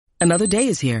Another day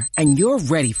is here, and you're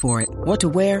ready for it. What to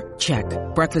wear? Check.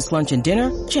 Breakfast, lunch, and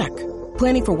dinner? Check.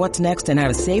 Planning for what's next and how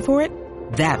to save for it?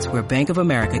 That's where Bank of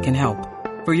America can help.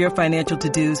 For your financial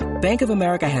to-dos, Bank of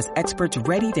America has experts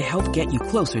ready to help get you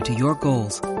closer to your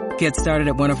goals. Get started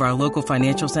at one of our local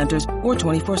financial centers or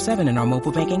 24/7 in our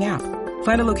mobile banking app.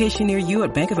 Find a location near you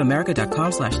at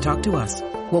bankofamerica.com/talktous.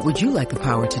 What would you like the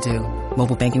power to do?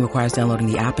 Mobile banking requires downloading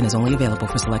the app and is only available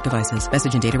for select devices.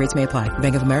 Message and data rates may apply.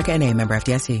 Bank of America N.A., member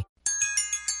FDIC.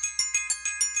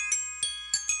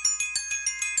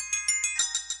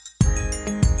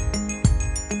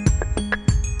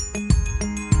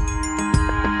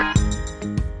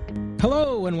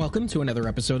 Hello and welcome to another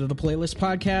episode of the Playlist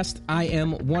Podcast. I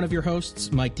am one of your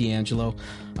hosts, Mike D'Angelo.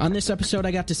 On this episode,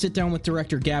 I got to sit down with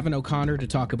director Gavin O'Connor to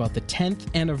talk about the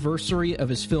 10th anniversary of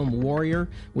his film Warrior,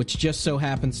 which just so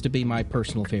happens to be my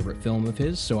personal favorite film of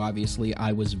his, so obviously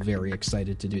I was very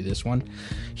excited to do this one.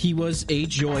 He was a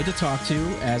joy to talk to,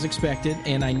 as expected,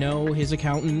 and I know his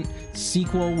Accountant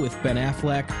sequel with Ben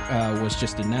Affleck was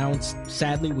just announced.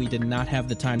 Sadly, we did not have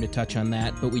the time to touch on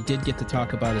that, but we did get to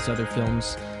talk about his other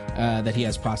films that he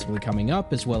has possibly coming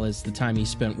up, as well as the time he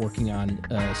spent working on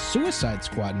a Suicide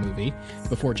Squad movie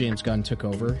before James Gunn took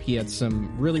over. He had some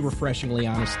really refreshingly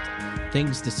honest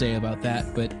things to say about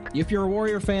that, but if you're a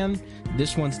Warrior fan,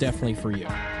 this one's definitely for you.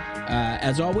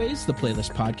 As always, the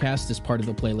Playlist Podcast is part of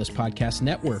the Playlist Podcast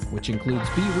Network, which includes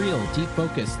Be Real, Deep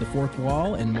Focus, The Fourth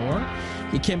Wall, and more.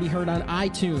 It can be heard on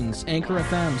iTunes, Anchor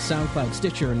FM, SoundCloud,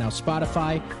 Stitcher, and now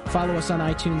Spotify. Follow us on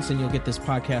iTunes and you'll get this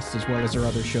podcast as well as our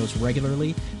other shows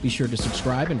regularly. Be sure to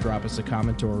subscribe and drop us a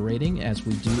comment or a rating, as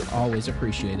we do always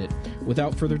appreciate it.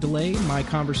 Without further delay, my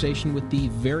conversation with the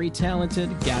very talented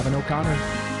Gavin O'Connor.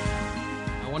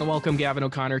 I want to welcome Gavin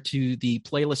O'Connor to the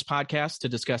Playlist Podcast to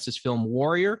discuss his film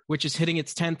Warrior, which is hitting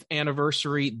its 10th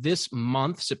anniversary this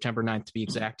month, September 9th to be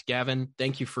exact. Gavin,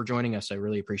 thank you for joining us. I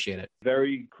really appreciate it.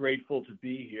 Very grateful to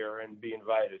be here and be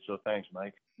invited, so thanks,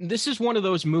 Mike. This is one of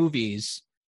those movies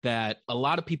that a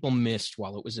lot of people missed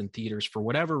while it was in theaters for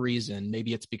whatever reason.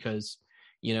 Maybe it's because,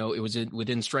 you know, it was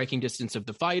within striking distance of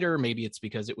the fighter. Maybe it's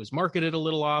because it was marketed a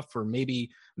little off, or maybe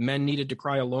men needed to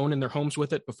cry alone in their homes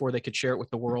with it before they could share it with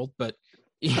the world. But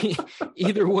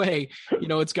either way, you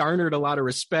know, it's garnered a lot of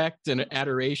respect and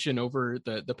adoration over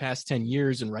the past 10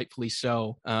 years, and rightfully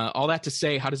so. All that to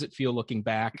say, how does it feel looking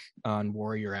back on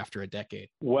Warrior after a decade?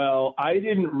 Well, I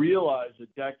didn't realize a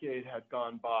decade had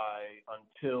gone by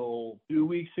until 2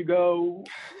 weeks ago.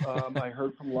 I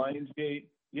heard from Lionsgate.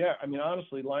 Yeah, I mean,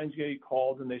 honestly, Lionsgate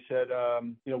called and they said,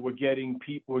 you know,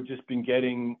 we've just been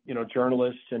getting, you know,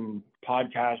 journalists and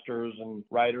podcasters and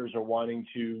writers are wanting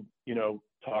to, you know,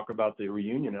 talk about the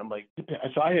reunion. I'm like,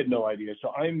 so I had no idea.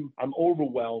 So I'm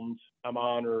overwhelmed. I'm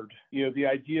honored. You know, the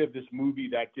idea of this movie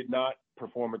that did not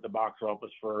perform at the box office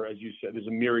for, as you said, there's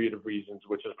a myriad of reasons,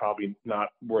 which is probably not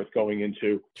worth going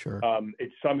into. Sure.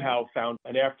 It somehow found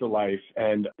an afterlife,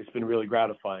 and it's been really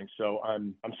gratifying. So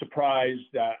I'm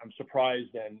surprised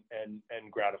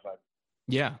and gratified.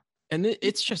 Yeah. And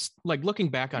it's just like, looking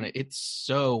back on it, it's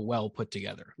so well put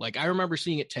together. Like, I remember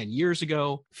seeing it 10 years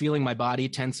ago, feeling my body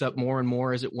tense up more and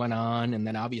more as it went on. And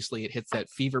then obviously it hits that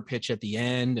fever pitch at the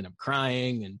end and I'm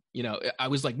crying. And, you know, I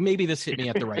was like, maybe this hit me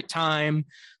at the right time.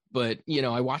 But, you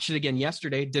know, I watched it again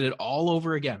yesterday, did it all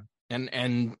over again.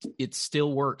 And it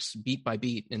still works beat by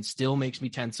beat and still makes me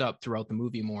tense up throughout the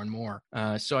movie more and more.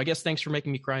 So I guess thanks for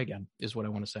making me cry again is what I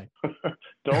want to say.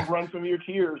 Don't run from your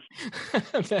tears.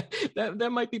 that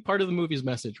might be part of the movie's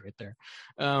message right there.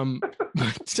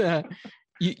 But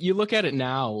you look at it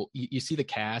now, you see the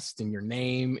cast and your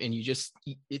name, and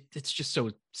it's just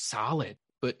so solid.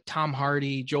 But Tom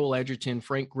Hardy, Joel Edgerton,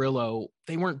 Frank Grillo,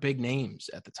 they weren't big names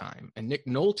at the time. And Nick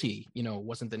Nolte, you know,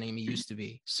 wasn't the name he used to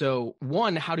be. So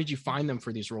one, how did you find them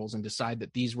for these roles and decide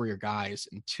that these were your guys?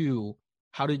 And two,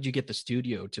 how did you get the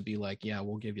studio to be like, yeah,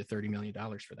 we'll give you $30 million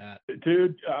for that?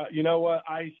 Dude, you know what?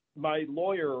 My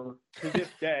lawyer to this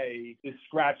day is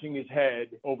scratching his head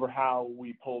over how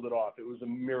we pulled it off. It was a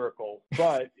miracle.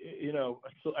 But, you know,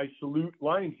 I salute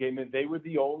Lionsgate, and they were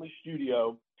the only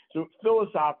studio. So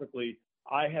philosophically,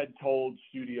 I had told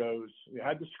studios, we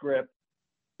had the script.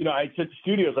 You know, I said to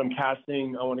studios, I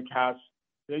want to cast.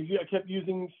 I kept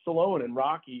using Stallone and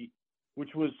Rocky,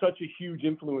 which was such a huge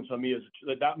influence on me.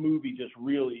 That movie just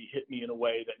really hit me in a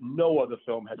way that no other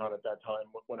film had done at that time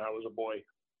when I was a boy.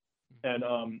 And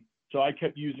so I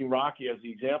kept using Rocky as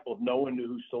the example of no one knew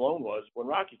who Stallone was when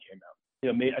Rocky came out.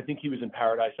 You know, I think he was in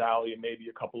Paradise Alley and maybe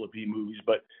a couple of B movies,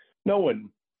 but no one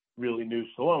really knew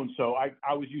Stallone. So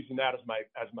I was using that as my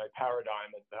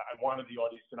paradigm. And I wanted the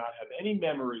audience to not have any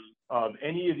memory of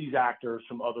any of these actors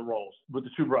from other roles, with the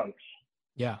two brothers.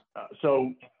 Yeah.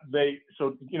 So I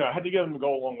had to get them to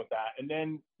go along with that. And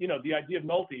then, the idea of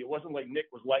Nolte, it wasn't like Nick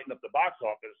was lighting up the box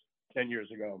office 10 years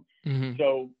ago. Mm-hmm.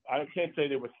 So I can't say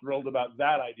they were thrilled about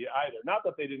that idea either. Not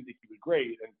that they didn't think he was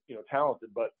great and, talented,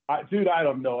 but I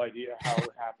have no idea how it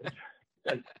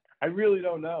happened. I really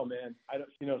don't know, man. I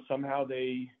don't, somehow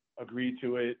they agreed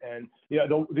to it. And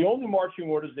the only marching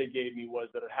orders they gave me was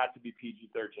that it had to be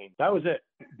PG-13. That was it,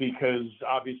 because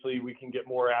obviously we can get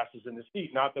more asses in the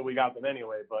seat. Not that we got them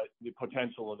anyway, but the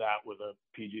potential of that was a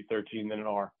PG-13 than an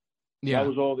R. Yeah. That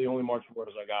was all the only marching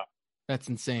orders I got. That's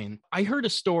insane. I heard a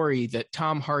story that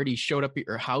Tom Hardy showed up at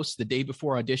your house the day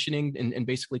before auditioning and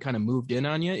basically kind of moved in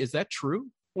on you. Is that true?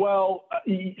 Well,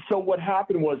 so what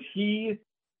happened was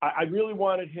I really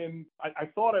wanted him. I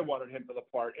thought I wanted him for the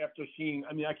part after seeing,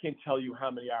 I can't tell you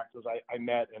how many actors I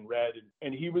met and read.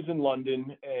 And he was in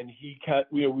London, and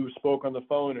we spoke on the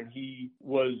phone, and he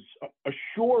was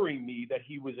assuring me that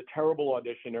he was a terrible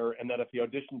auditioner and that if he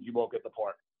auditions, you won't get the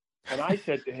part. And I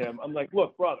said to him, I'm like,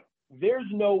 look, brother, there's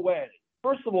no way.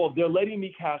 First of all, they're letting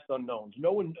me cast unknowns.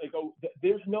 No one,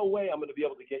 there's no way I'm going to be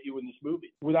able to get you in this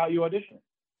movie without you auditioning.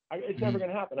 It's never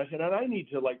going to happen. I said, and I need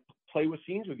to play with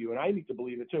scenes with you, and I need to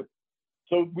believe it too.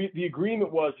 So the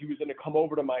agreement was he was going to come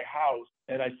over to my house,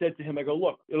 and I said to him, I go,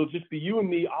 look, it'll just be you and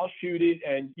me. I'll shoot it,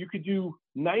 and you could do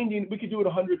 90. We could do it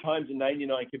 100 times, and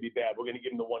 99 could be bad. We're going to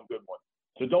give him the one good one.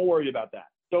 So don't worry about that.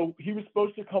 So he was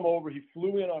supposed to come over. He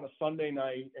flew in on a Sunday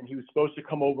night, and he was supposed to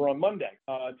come over on Monday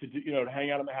to hang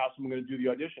out at my house. I'm going to do the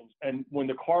auditions. And when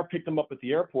the car picked him up at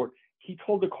the airport, he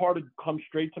told the car to come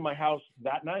straight to my house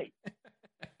that night.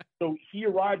 So he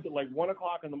arrived at 1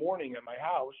 o'clock in the morning at my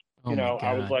house.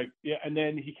 I was like, yeah. And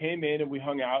then he came in and we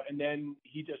hung out. And then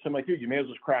I'm like, dude, you may as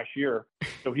well just crash here.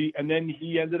 So he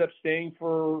ended up staying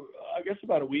for, I guess,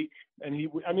 about a week. And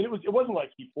it wasn't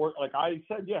like he forced, like I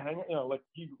said, yeah,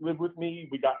 he lived with me.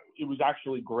 It was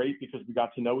actually great because we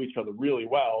got to know each other really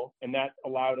well. And that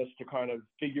allowed us to kind of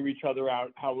figure each other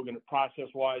out, how we're going to process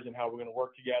wise and how we're going to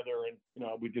work together. And,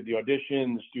 we did the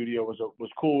audition, the studio was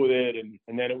cool with it.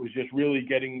 And then it was just really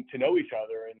getting to know each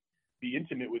other and be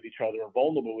intimate with each other and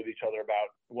vulnerable with each other about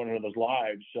one another's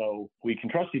lives so we can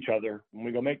trust each other when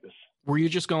we go make this. Were you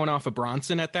just going off of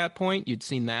Bronson at that point? You'd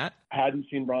seen that? I hadn't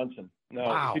seen Bronson. No,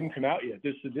 wow. It didn't come out yet.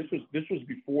 This was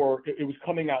before it was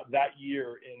coming out that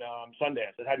year in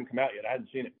Sundance. It hadn't come out yet. I hadn't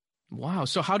seen it. Wow.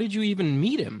 So how did you even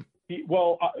meet him?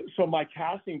 So my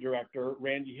casting director,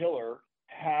 Randy Hiller,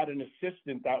 had an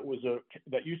assistant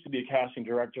that used to be a casting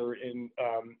director in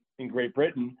Great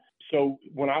Britain. So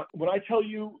when I tell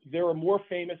you there are more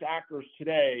famous actors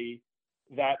today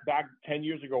that back 10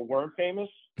 years ago weren't famous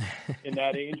in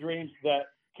that age range that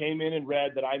came in and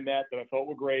read that I met that I thought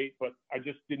were great, but I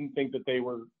just didn't think that they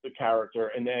were the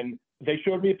character. And then they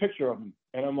showed me a picture of him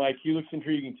and I'm like, he looks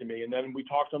intriguing to me. And then we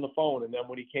talked on the phone. And then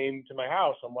when he came to my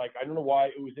house, I'm like, I don't know why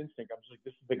it was instinct. I'm just like,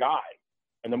 this is the guy.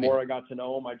 And the more I got to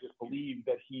know him, I just believed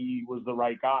that he was the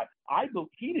right guy.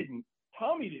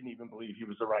 Tommy didn't even believe he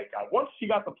was the right guy. Once he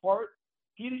got the part,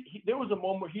 there was a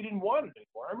moment where he didn't want it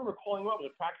anymore. I remember calling him up and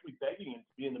practically begging him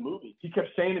to be in the movie. He kept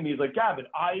saying to me, he's like, Gavin,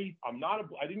 I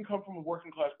didn't come from a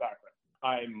working class background.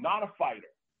 I'm not a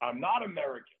fighter. I'm not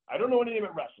American. I don't know anything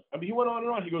about wrestling. He went on and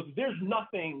on. He goes, there's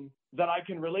nothing that I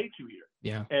can relate to here.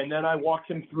 Yeah. And then I walked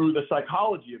him through the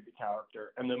psychology of the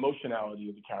character and the emotionality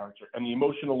of the character and the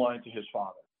emotional line to his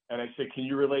father. And I said, can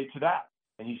you relate to that?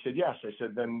 And he said, yes. I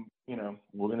said, then,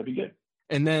 we're going to be good.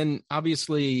 And then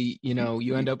obviously,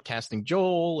 you end up casting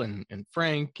Joel and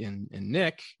Frank and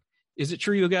Nick. Is it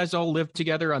true you guys all lived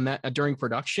together on that during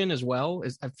production as well?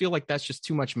 I feel like that's just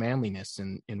too much manliness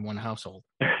in one household.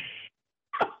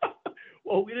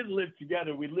 Well, we didn't live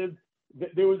together.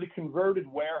 There was a converted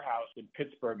warehouse in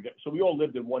Pittsburgh. So we all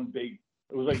lived in one big,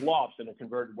 it was like lofts in a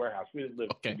converted warehouse. We didn't live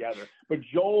together. But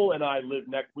Joel and I lived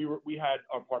next. We had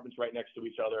our apartments right next to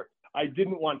each other. I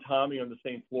didn't want Tommy on the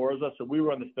same floor as us, so we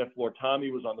were on the fifth floor. Tommy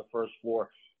was on the first floor.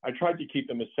 I tried to keep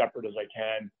them as separate as I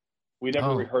can. We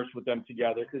never rehearsed with them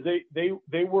together because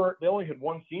they only had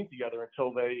one scene together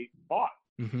until they fought.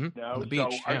 Mm-hmm. On the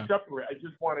beach, I separated.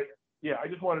 I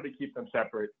just wanted to keep them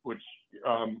separate. Which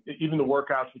even the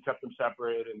workouts, we kept them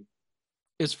separate. And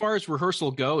as far as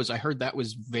rehearsal goes, I heard that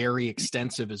was very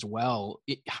extensive as well.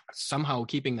 Somehow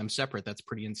keeping them separate, that's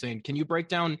pretty insane. Can you break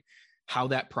down how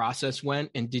that process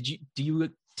went? And do you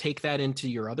take that into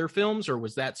your other films, or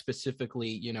was that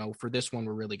specifically, for this one,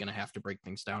 we're really going to have to break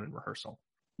things down in rehearsal?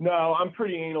 No, I'm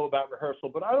pretty anal about rehearsal,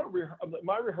 but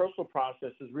my rehearsal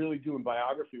process is really doing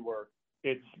biography work.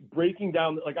 It's breaking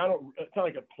down, it's not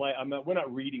like a play. We're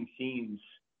not reading scenes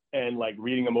and like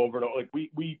reading them over and over. Like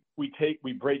we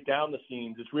break down the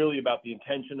scenes. It's really about the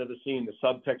intention of the scene, the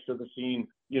subtext of the scene.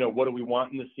 What do we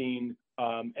want in the scene?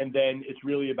 And then it's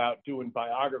really about doing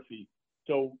biography.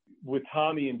 So with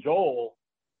Tommy and Joel,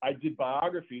 I did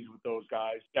biographies with those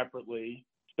guys separately.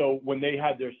 So when they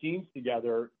had their scenes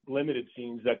together, limited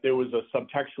scenes, that there was a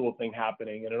subtextual thing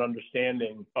happening and an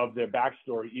understanding of their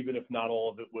backstory, even if not all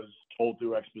of it was told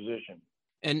through exposition.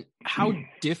 And how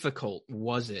difficult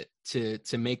was it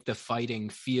to make the fighting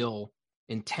feel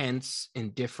intense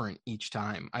and different each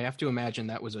time? I have to imagine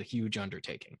that was a huge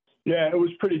undertaking. Yeah, it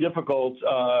was pretty difficult.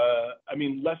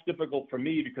 Less difficult for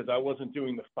me because I wasn't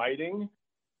doing the fighting.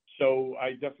 So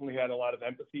I definitely had a lot of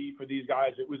empathy for these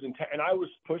guys. It was intense, and I was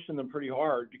pushing them pretty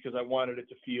hard because I just wanted it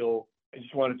to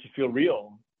feel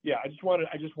real. Yeah, I just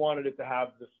wanted it to have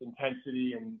this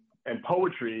intensity and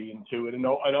poetry into it, and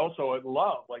also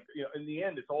love. Like, in the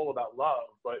end, it's all about love.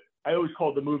 But I always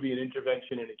called the movie an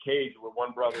intervention in a cage, where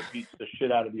one brother beats the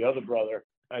shit out of the other brother,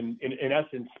 and in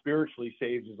essence, spiritually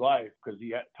saves his life because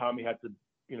Tommy had to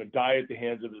die at the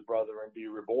hands of his brother and be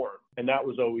reborn. And that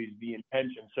was always the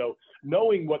intention. So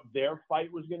knowing what their fight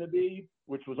was going to be,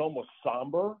 which was almost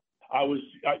somber, I was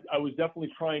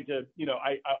definitely trying to,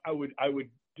 I would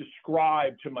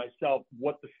describe to myself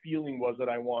what the feeling was that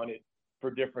I wanted for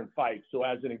different fights. So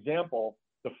as an example,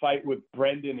 the fight with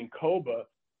Brendan and Koba,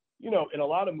 in a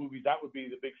lot of movies, that would be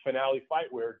the big finale fight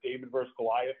where David versus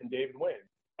Goliath and David wins.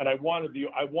 And I wanted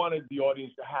the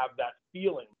audience to have that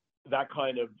feeling, that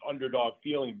kind of underdog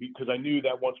feeling, because I knew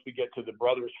that once we get to the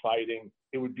brothers fighting,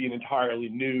 it would be an entirely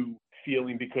new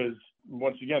feeling, because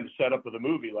once again, the setup of the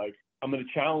movie, like, I'm going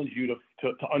to challenge you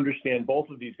to understand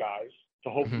both of these guys, to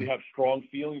hopefully have strong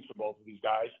feelings for both of these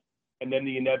guys, and then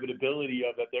the inevitability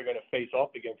of that they're going to face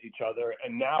off against each other,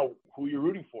 and now who you're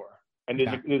rooting for. And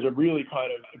there's a really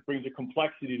it brings a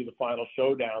complexity to the final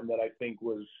showdown that I think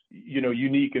was,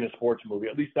 unique in a sports movie.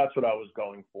 At least that's what I was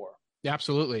going for.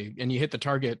 Absolutely. And you hit the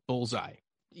target bullseye.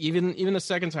 Even the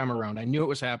second time around, I knew it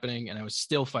was happening, and I was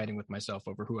still fighting with myself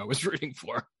over who I was rooting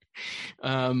for.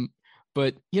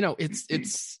 But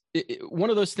it's one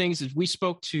of those things. Is we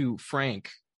spoke to Frank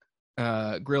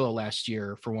Grillo last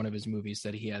year for one of his movies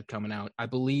that he had coming out. I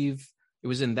believe it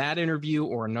was in that interview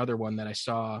or another one that I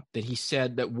saw that he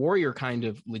said that Warrior kind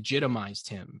of legitimized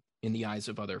him in the eyes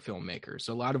of other filmmakers,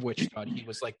 a lot of which thought he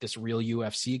was like this real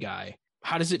UFC guy.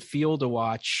 How does it feel to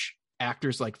watch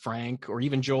actors like Frank or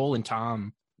even Joel and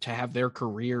Tom to have their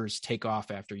careers take off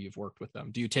after you've worked with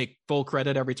them? Do you take full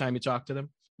credit every time you talk to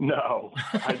them? No,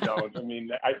 I don't.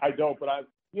 I don't, but I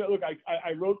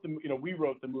wrote we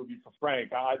wrote the movie for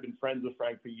Frank. I've been friends with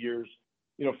Frank for years.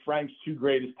 Frank's two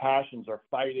greatest passions are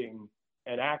fighting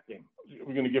and acting.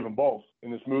 We're going to give him both in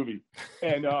this movie.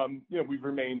 And, we've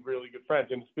remained really good friends.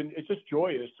 And it's just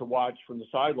joyous to watch from the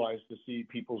sidelines to see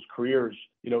people's careers,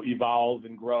 evolve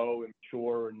and grow and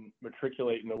mature and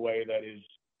matriculate in a way that is,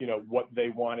 what they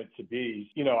want it to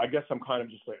be. I guess I'm kind of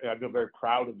just like, I feel very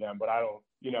proud of them, but I don't,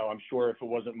 I'm sure if it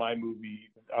wasn't my movie,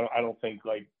 I don't think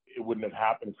like it wouldn't have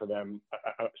happened for them.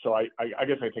 So I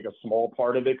guess I take a small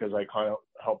part of it because I kind of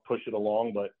help push it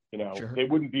along, but Sure. They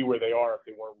wouldn't be where they are if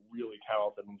they weren't really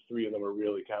talented, and three of them are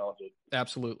really talented.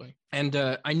 Absolutely. And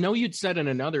I know you'd said in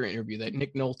another interview that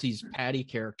Nick Nolte's Patty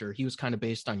character, he was kind of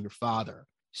based on your father.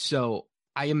 So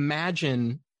I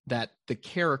imagine that the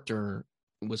character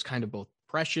was kind of both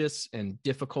precious and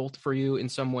difficult for you in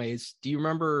some ways. Do you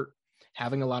remember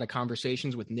having a lot of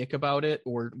conversations with Nick about it,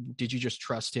 or did you just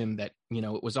trust him that,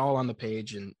 it was all on the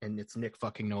page and it's Nick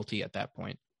fucking Nolte at that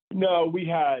point? No, we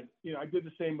had, I did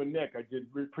the same with Nick. I did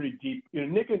pretty deep.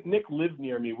 Nick lived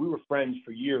near me. We were friends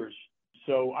for years.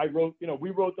 So I wrote, we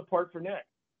wrote the part for Nick.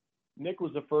 Nick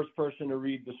was the first person to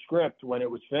read the script when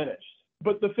it was finished.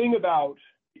 But the thing about,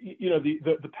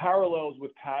 the parallels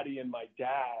with Patty and my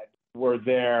dad were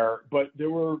there, but there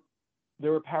were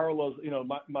parallels,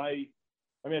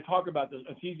 I talk about this.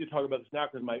 It's easy to talk about this now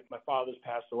because my father's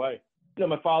passed away.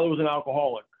 My father was an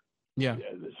alcoholic. Yeah.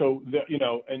 So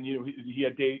he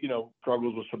had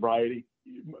struggles with sobriety.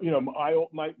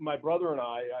 My brother and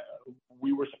I,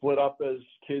 we were split up as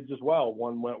kids as well.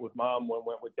 One went with mom, one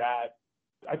went with dad.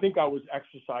 I think I was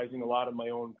exercising a lot of my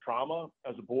own trauma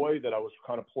as a boy that I was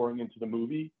kind of pouring into the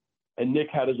movie. And Nick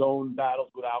had his own battles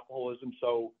with alcoholism,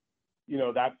 so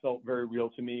that felt very real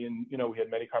to me. And we had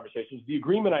many conversations. The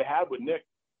agreement I had with Nick,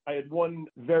 I had one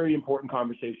very important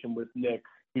conversation with Nick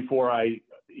before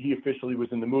he officially was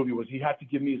in the movie, was he had to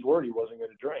give me his word he wasn't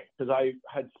going to drink, because I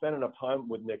had spent enough time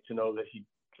with Nick to know that he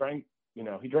drank,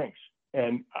 he drinks.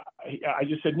 And I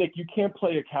just said, Nick, you can't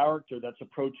play a character that's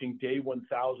approaching day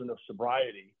 1,000 of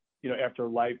sobriety after a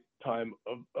lifetime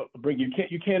of drinking,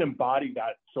 you can't embody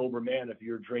that sober man if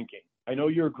you're drinking. I know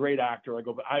you're a great actor. I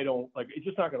go, but I don't like. It's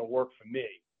just not going to work for me.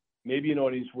 Maybe an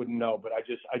audience wouldn't know, but I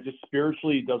just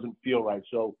spiritually it doesn't feel right.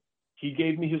 So he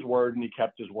gave me his word, and he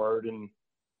kept his word, and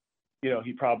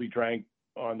he probably drank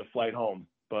on the flight home,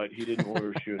 but he didn't when we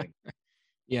were shooting.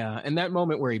 Yeah, and that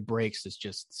moment where he breaks is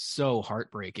just so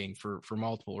heartbreaking for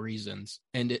multiple reasons.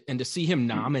 And to see him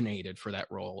nominated for that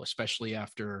role, especially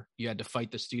after you had to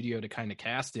fight the studio to kind of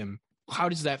cast him, how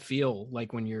does that feel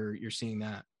like when you're seeing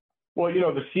that? Well,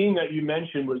 the scene that you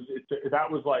mentioned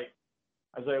that was like,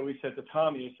 as I always said to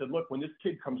Tommy, I said, look, when this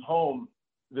kid comes home,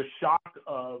 the shock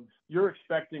of you're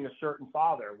expecting a certain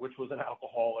father, which was an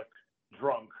alcoholic,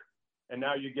 drunk, and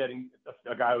now you're getting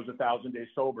a guy who's 1,000 days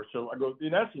sober. So I go,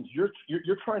 in essence, you're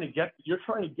trying to get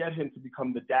him to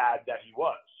become the dad that he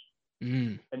was,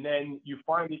 and then you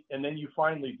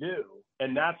finally do,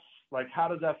 and that's like, how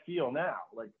does that feel now?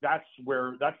 Like that's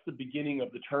the beginning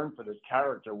of the turn for this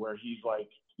character, where he's like,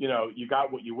 you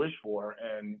got what you wish for,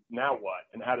 and now what?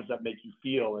 And how does that make you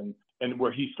feel? And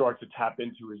where he starts to tap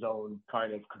into his own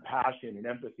kind of compassion and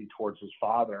empathy towards his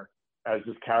father, as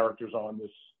this character's on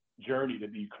this journey to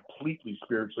be completely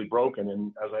spiritually broken,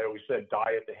 and as I always said,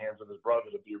 die at the hands of his brother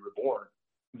to be reborn.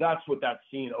 That's what that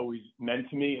scene always meant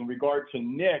to me. In regard to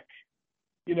Nick,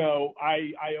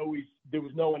 I always, there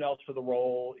was no one else for the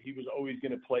role. He was always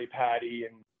going to play Patty,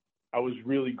 and I was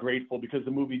really grateful because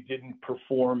the movie didn't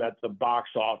perform at the box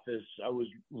office. I was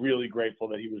really grateful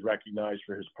that he was recognized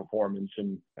for his performance,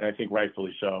 and I think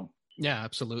rightfully so. Yeah,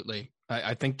 absolutely.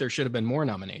 I think there should have been more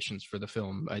nominations for the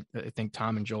film. I think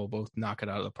Tom and Joel both knock it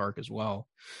out of the park as well.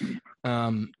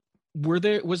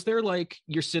 Was there like,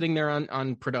 you're sitting there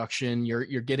on production, you're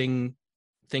getting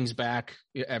things back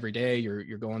every day,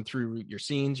 you're going through your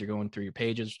scenes, you're going through your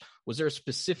pages. Was there a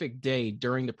specific day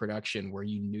during the production where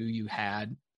you knew you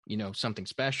had something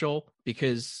special?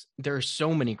 Because there are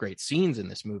so many great scenes in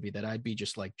this movie that I'd be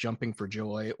just like jumping for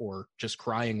joy or just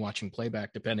crying watching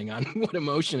playback, depending on what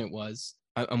emotion it was.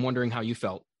 I'm wondering how you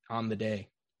felt on the day.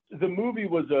 The movie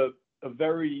was a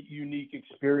very unique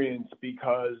experience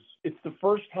because it's the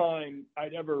first time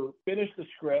I'd ever finished the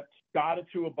script, got it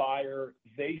to a buyer.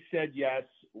 They said yes,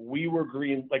 we were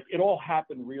green. Like, it all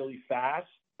happened really fast.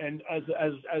 And as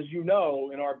you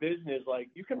know, in our business, like,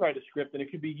 you can write a script and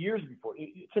it could be years before.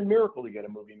 It's a miracle to get a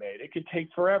movie made. It could take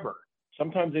forever.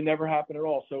 Sometimes they never happen at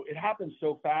all. So it happened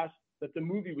so fast that the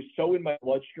movie was so in my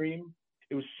bloodstream.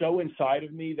 It was so inside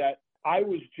of me that I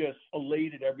was just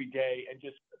elated every day and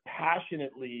just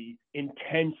passionately,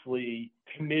 intensely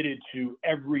committed to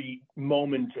every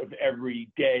moment of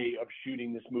every day of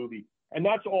shooting this movie. And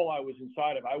that's all I was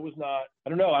inside of. I was not,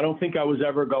 I don't think I was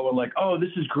ever going like, oh,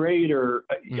 this is great. Or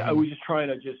I was just trying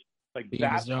to just like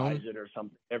baptize it or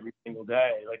something every single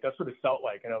day. Like, that's what it felt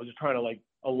like. And I was just trying to like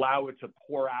allow it to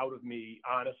pour out of me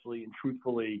honestly and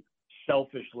truthfully,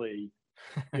 selfishly,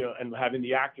 and having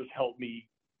the actors help me,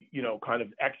 kind of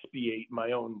expiate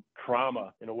my own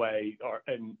trauma in a way,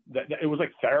 and that it was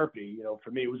like therapy,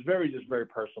 for me. It was very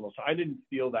personal. So I didn't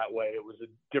feel that way. It was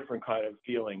a different kind of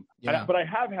feeling. Yeah. But I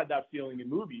have had that feeling in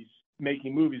movies,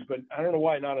 making movies, but I don't know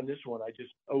why not on this one.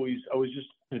 I was just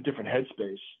in a different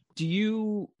headspace. Do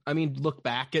you, look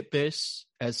back at this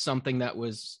as something that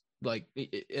was like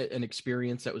an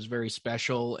experience that was very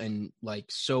special and like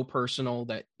so personal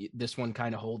that this one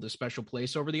kind of hold a special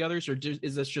place over the others, or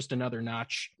is this just another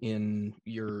notch in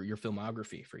your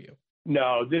filmography for you?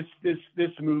 No, this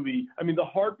movie, the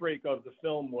heartbreak of the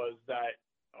film was that,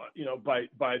 by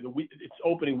its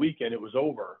opening weekend, it was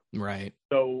over. Right.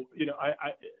 So,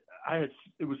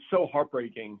 it was so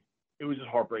heartbreaking. It was just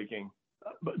heartbreaking.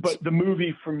 But the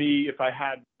movie for me, if I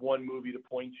had one movie to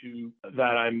point to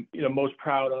that I'm most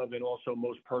proud of and also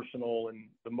most personal and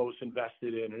the most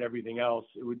invested in and everything else,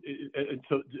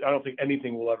 I don't think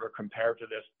anything will ever compare to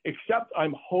this, except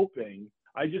I'm hoping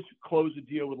I just closed a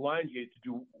deal with Lionsgate to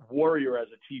do Warrior as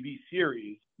a TV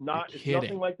series. It's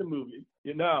nothing like the movie.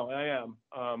 No, I am.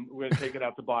 We're going to take it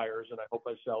out to buyers and I hope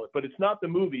I sell it. But it's not the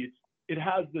movie. It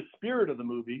has the spirit of the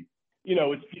movie.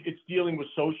 It's dealing with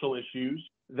social issues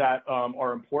that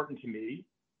are important to me.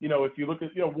 If you look at,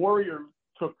 Warrior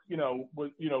took,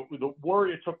 the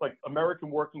Warrior took like American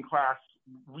working class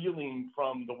reeling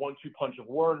from the 1-2 punch of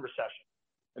war and recession.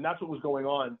 And that's what was going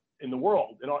on in the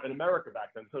world, in America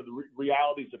back then. So the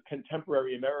realities of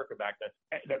contemporary America back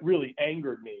then, that really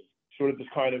angered me. Sort of this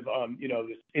kind of,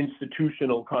 this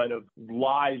institutional kind of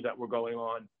lies that were going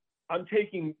on. I'm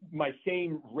taking my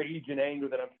same rage and anger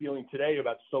that I'm feeling today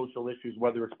about social issues,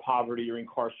 whether it's poverty or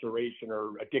incarceration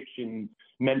or addiction,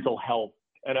 mental health,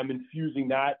 and I'm infusing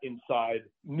that inside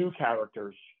new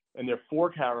characters. And there are 4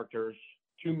 characters,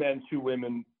 2 men, 2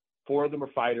 women. 4 of them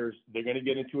are fighters. They're going to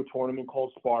get into a tournament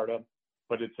called Sparta,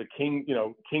 but it's a king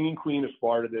and queen of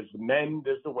Sparta. There's the men,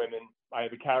 there's the women. I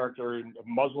have a character, a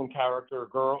Muslim character, a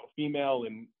girl, a female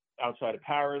outside of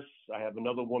Paris. I have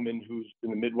another woman who's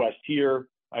in the Midwest here.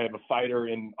 I have a fighter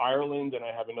in Ireland, and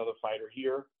I have another fighter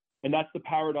here. And that's the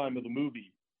paradigm of the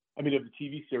movie. Of the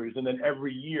TV series. And then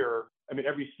every year,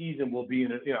 every season will be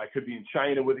I could be in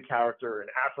China with a character, in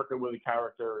Africa with a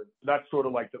character. That's sort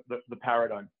of like the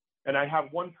paradigm. And I have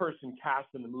one person cast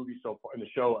in the movie so far, in the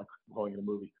show. I'm calling it a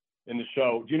movie. In the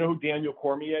show, do you know who Daniel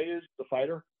Cormier is, the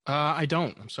fighter? I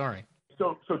don't. I'm sorry.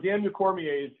 So Daniel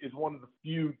Cormier is one of the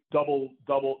few double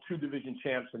 2-division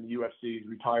champs in the UFC. He's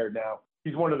retired now.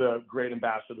 He's one of the great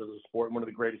ambassadors of the sport and one of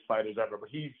the greatest fighters ever. But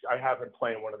I have him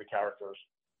playing one of the characters.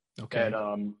 Okay.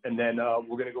 And then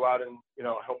we're going to go out and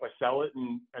I hope I sell it,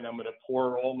 and I'm going to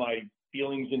pour all my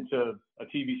feelings into a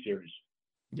TV series.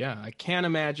 Yeah, I can't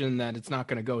imagine that it's not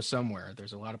going to go somewhere.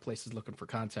 There's a lot of places looking for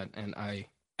content, and I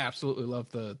absolutely love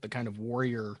the kind of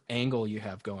warrior angle you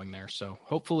have going there. So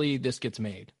hopefully this gets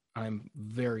made. I'm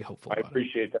very hopeful. I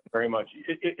appreciate that very much.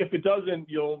 If it doesn't,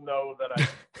 you'll know that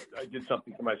I did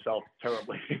something to myself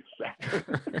terribly.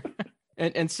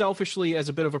 And selfishly, as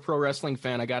a bit of a pro wrestling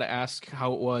fan, I got to ask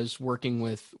how it was working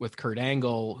with Kurt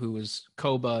Angle, who was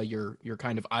Koba, your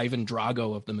kind of Ivan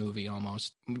Drago of the movie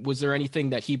almost. Was there anything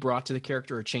that he brought to the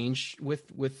character or change with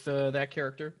that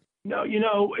character? No,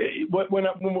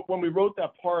 when we wrote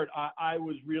that part, I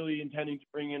was really intending to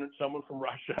bring in someone from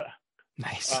Russia.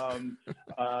 Nice.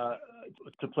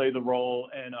 To play the role.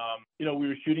 And, we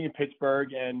were shooting in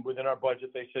Pittsburgh, and within our budget,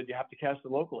 they said, you have to cast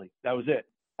it locally. That was it.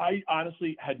 I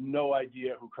honestly had no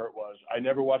idea who Kurt was. I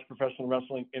never watched professional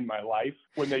wrestling in my life.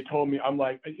 When they told me, I'm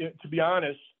like, to be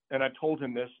honest, and I told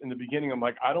him this in the beginning, I'm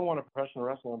like, I don't want a professional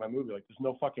wrestler in my movie. Like, there's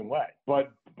no fucking way.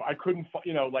 But I couldn't,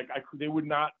 they would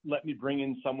not let me bring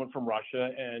in someone from Russia,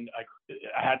 and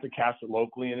I had to cast it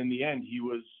locally. And in the end, he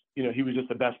was just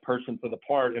the best person for the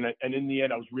part. And in the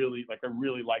end, I really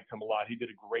liked him a lot. He did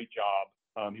a great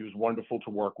job. He was wonderful to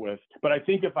work with. But I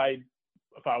think if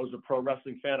I was a pro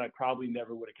wrestling fan, I probably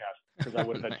never would have cast him, because I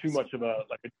would have had too much of a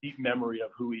deep memory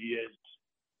of who he is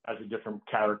as a different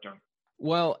character.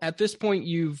 Well, at this point,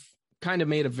 you've kind of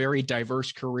made a very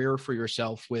diverse career for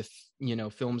yourself with,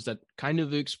 films that kind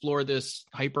of explore this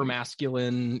hyper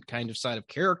masculine kind of side of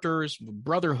characters,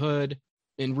 brotherhood,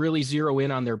 and really zero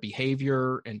in on their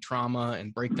behavior and trauma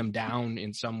and break them down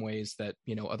in some ways that,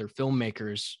 other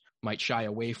filmmakers might shy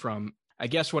away from. I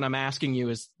guess what I'm asking you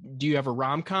is, do you have a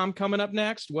rom-com coming up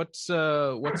next? What's in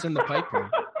the pipeline?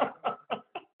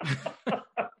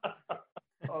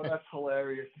 Oh, that's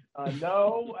hilarious.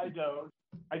 No, I don't.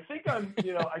 I think I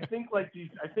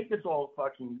think it's all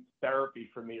fucking therapy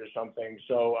for me or something.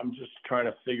 So I'm just trying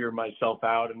to figure myself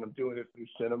out, and I'm doing it through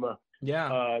cinema.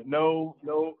 Yeah. No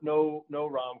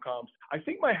rom-coms. I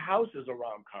think my house is a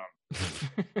rom-com.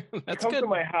 That's Come good. to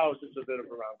my house is a bit of a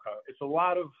rom-com. It's a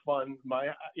lot of fun.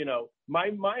 My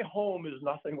home is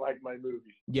nothing like my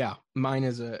movies. Yeah, mine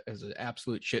is an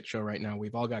absolute shit show right now.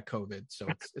 We've all got COVID, so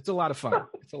it's a lot of fun.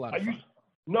 It's a lot of fun.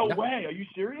 No way. Are you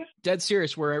serious? Dead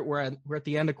serious. We're at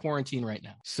the end of quarantine right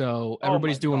now, so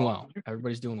everybody's doing well.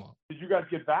 Everybody's doing well. Did you guys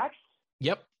get vaxxed?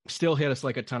 Yep. Still hit us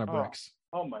like a ton of bricks.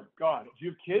 Oh my God. Do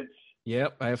you have kids?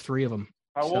 Yep, I have 3 of them.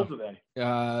 How old are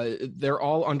they? They're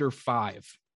all under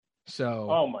 5. So.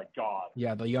 Oh my God.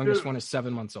 Yeah, the youngest one is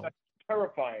 7 months old. That's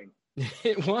terrifying.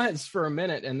 It was for a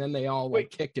minute, and then they all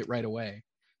kicked it right away.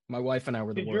 My wife and I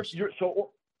were the worst.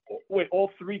 Wait, all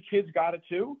 3 kids got it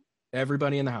too?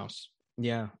 Everybody in the house.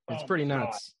 Yeah, it's pretty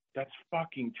nuts. God. That's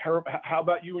fucking terrible. How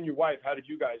about you and your wife? How did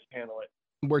you guys handle it?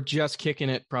 We're just kicking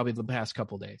it probably the past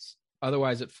couple days.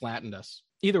 Otherwise, it flattened us.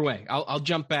 Either way, I'll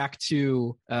jump back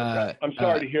to. Okay. I'm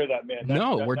sorry to hear that,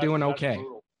 man. We're doing okay.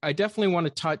 I definitely want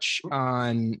to touch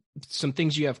on some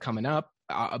things you have coming up.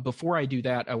 Before I do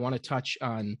that, I want to touch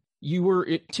on, you were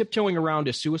tiptoeing around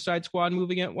a Suicide Squad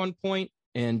movie at one point,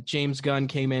 and James Gunn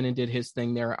came in and did his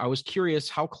thing there. I was curious,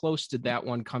 how close did that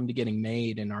one come to getting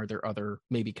made, and are there other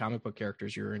maybe comic book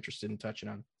characters you're interested in touching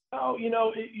on? Oh,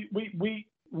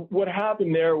 what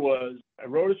happened there was I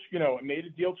made a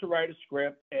deal to write a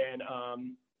script,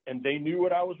 and they knew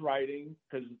what I was writing,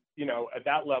 because, at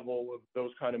that level of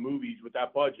those kind of movies with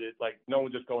that budget, like, no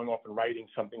one's just going off and writing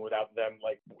something without them,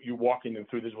 like, you walking them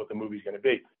through, this is what the movie's going to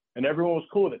be. And everyone was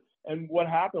cool with it. And what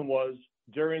happened was,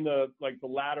 during the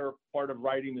latter part of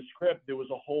writing the script, there was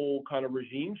a whole kind of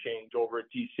regime change over at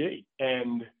DC.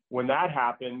 And when that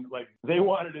happened, like, they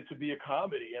wanted it to be a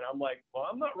comedy. And I'm like, well,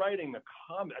 I'm not writing a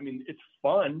comedy. I mean, it's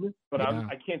fun, but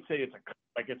I can't say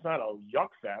it's not a yuck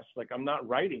fest. Like, I'm not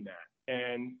writing that.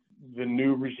 And the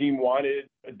new regime wanted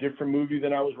a different movie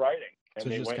than I was writing, and So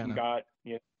they just went and kinda- got,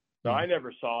 you know. So I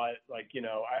never saw it. Like, you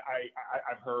know,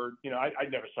 I've heard, you know, I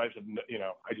never saw it. You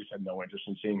know, I just had no interest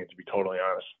in seeing it, to be totally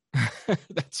honest.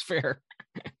 That's fair.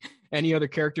 Any other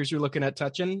characters you're looking at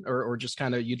touching, or just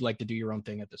kind of you'd like to do your own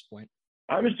thing at this point?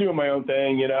 I'm just doing my own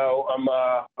thing, you know.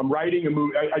 I'm writing a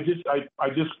movie. I did a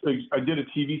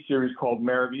TV series called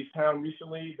Mayor of Easttown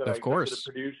recently that Of I course.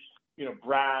 produced. You know,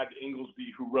 Brad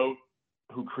Inglesby, who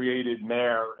created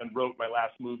Mayor and wrote my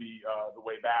last movie, The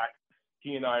Way Back.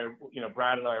 He and I, you know,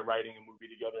 Brad and I are writing a movie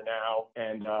together now.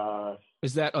 And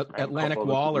is that Atlantic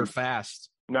Wall or Fast?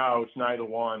 No, it's neither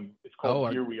one. It's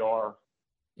called Here We Are.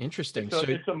 Interesting.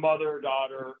 It's a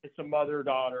mother-daughter. It's a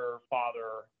mother-daughter,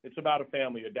 father. It's about a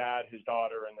family, a dad, his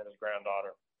daughter, and then his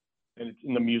granddaughter. And it's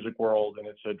in the music world, and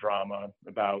it's a drama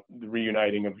about the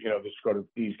reuniting of, you know, this sort of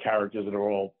these characters that are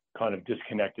all kind of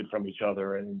disconnected from each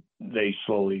other, and they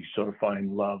slowly sort of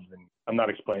find love. And I'm not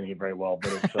explaining it very well,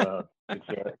 but it's a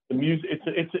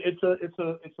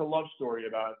love story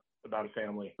about a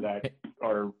family that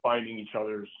are finding each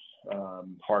other's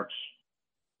hearts.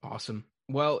 Awesome.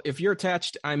 Well, if you're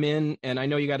attached, I'm in, and I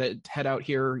know you got to head out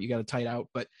here. You got to tight out,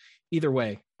 but either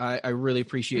way, I really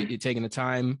appreciate you taking the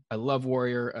time. I love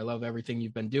Warrior. I love everything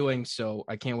you've been doing. So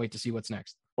I can't wait to see what's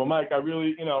next. Well, Mike, I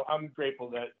really, you know, I'm grateful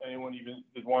that anyone even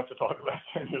wants to talk about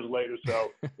 10 years later.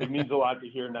 So it means a lot to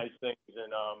hear nice things.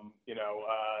 And, you know,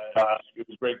 it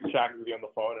was great to chat with you on the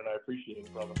phone, and I appreciate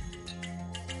it,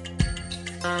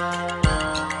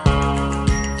 brother.